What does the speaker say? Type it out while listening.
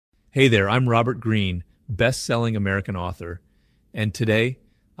Hey there, I'm Robert Greene, best-selling American author, and today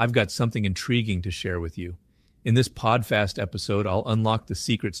I've got something intriguing to share with you. In this PodFast episode, I'll unlock the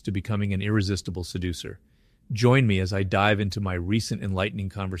secrets to becoming an irresistible seducer. Join me as I dive into my recent enlightening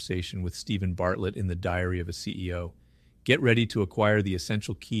conversation with Stephen Bartlett in the Diary of a CEO. Get ready to acquire the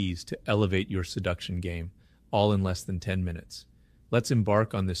essential keys to elevate your seduction game, all in less than 10 minutes. Let's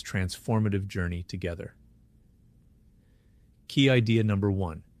embark on this transformative journey together. Key idea number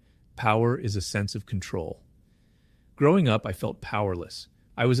 1. Power is a sense of control. Growing up, I felt powerless.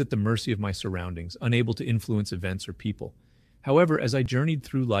 I was at the mercy of my surroundings, unable to influence events or people. However, as I journeyed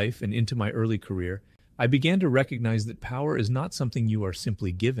through life and into my early career, I began to recognize that power is not something you are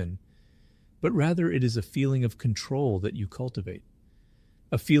simply given, but rather it is a feeling of control that you cultivate.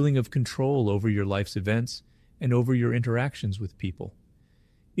 A feeling of control over your life's events and over your interactions with people.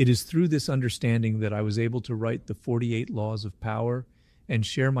 It is through this understanding that I was able to write the 48 Laws of Power and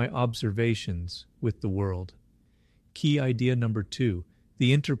share my observations with the world. Key idea number 2,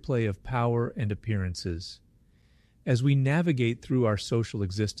 the interplay of power and appearances. As we navigate through our social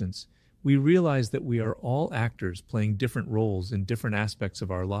existence, we realize that we are all actors playing different roles in different aspects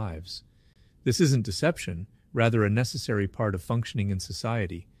of our lives. This isn't deception, rather a necessary part of functioning in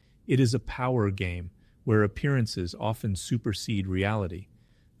society. It is a power game where appearances often supersede reality.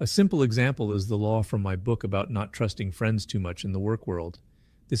 A simple example is the law from my book about not trusting friends too much in the work world.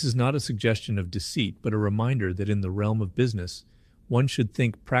 This is not a suggestion of deceit, but a reminder that in the realm of business, one should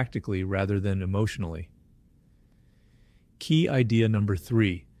think practically rather than emotionally. Key idea number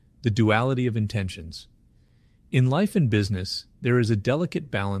 3, the duality of intentions. In life and business, there is a delicate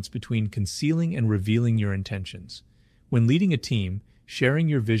balance between concealing and revealing your intentions. When leading a team, sharing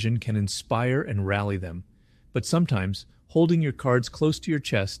your vision can inspire and rally them, but sometimes holding your cards close to your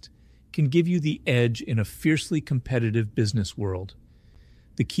chest can give you the edge in a fiercely competitive business world.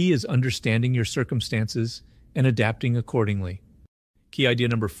 The key is understanding your circumstances and adapting accordingly. Key idea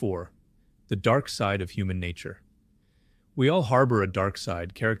number 4, the dark side of human nature. We all harbor a dark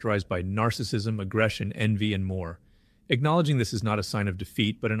side characterized by narcissism, aggression, envy, and more. Acknowledging this is not a sign of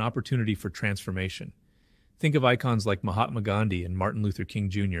defeat, but an opportunity for transformation. Think of icons like Mahatma Gandhi and Martin Luther King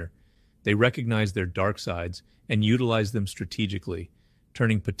Jr. They recognized their dark sides and utilized them strategically,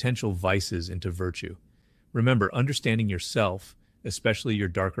 turning potential vices into virtue. Remember, understanding yourself, especially your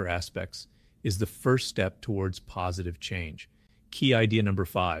darker aspects, is the first step towards positive change. Key idea number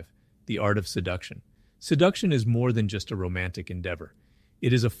 5, the art of seduction. Seduction is more than just a romantic endeavor.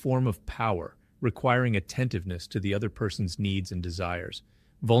 It is a form of power, requiring attentiveness to the other person's needs and desires.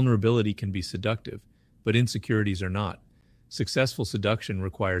 Vulnerability can be seductive, but insecurities are not. Successful seduction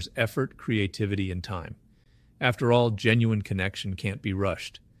requires effort, creativity, and time. After all, genuine connection can't be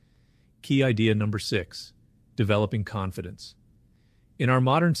rushed. Key idea number 6, developing confidence. In our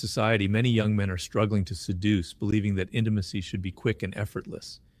modern society, many young men are struggling to seduce, believing that intimacy should be quick and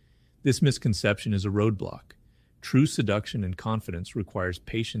effortless. This misconception is a roadblock. True seduction and confidence requires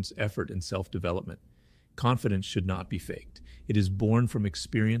patience, effort, and self-development. Confidence should not be faked. It is born from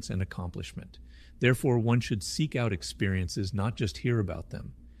experience and accomplishment. Therefore, one should seek out experiences, not just hear about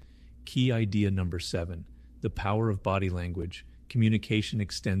them. Key idea number 7, the power of body language. Communication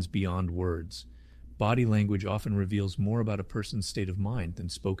extends beyond words. Body language often reveals more about a person's state of mind than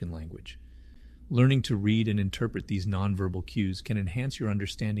spoken language. Learning to read and interpret these nonverbal cues can enhance your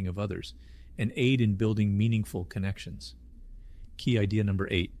understanding of others and aid in building meaningful connections. Key idea number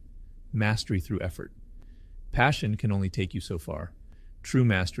 8, mastery through effort. Passion can only take you so far. True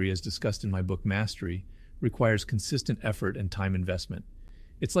mastery, as discussed in my book Mastery, requires consistent effort and time investment.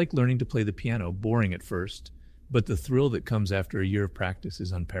 It's like learning to play the piano, boring at first, but the thrill that comes after a year of practice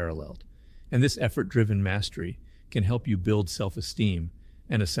is unparalleled. And this effort-driven mastery can help you build self-esteem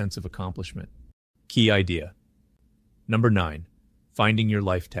and a sense of accomplishment. Key idea. Number 9, finding your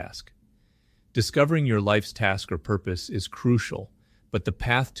life task. Discovering your life's task or purpose is crucial, but the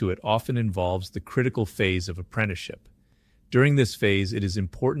path to it often involves the critical phase of apprenticeship. During this phase, it is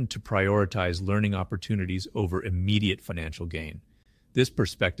important to prioritize learning opportunities over immediate financial gain. This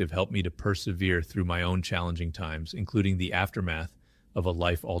perspective helped me to persevere through my own challenging times, including the aftermath of a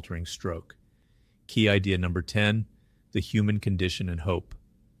life-altering stroke. Key idea number 10, the human condition and hope.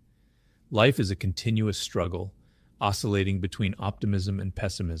 Life is a continuous struggle, oscillating between optimism and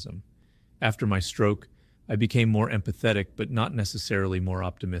pessimism. After my stroke, I became more empathetic, but not necessarily more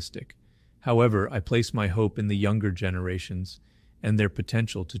optimistic. However, I place my hope in the younger generations and their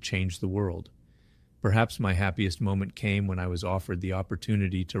potential to change the world. Perhaps my happiest moment came when I was offered the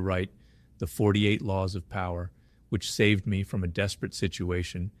opportunity to write the 48 Laws of Power, which saved me from a desperate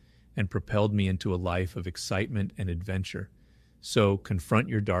situation and propelled me into a life of excitement and adventure. So confront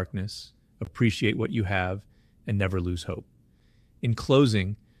your darkness, appreciate what you have, and never lose hope. In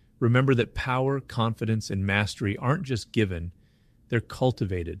closing, remember that power, confidence, and mastery aren't just given, they're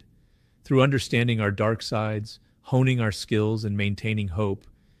cultivated. Through understanding our dark sides, honing our skills, and maintaining hope,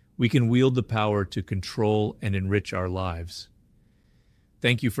 we can wield the power to control and enrich our lives.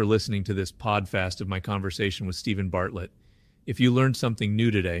 Thank you for listening to this PodFast of my conversation with Stephen Bartlett. If you learned something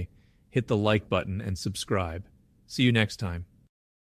new today, hit the like button and subscribe. See you next time.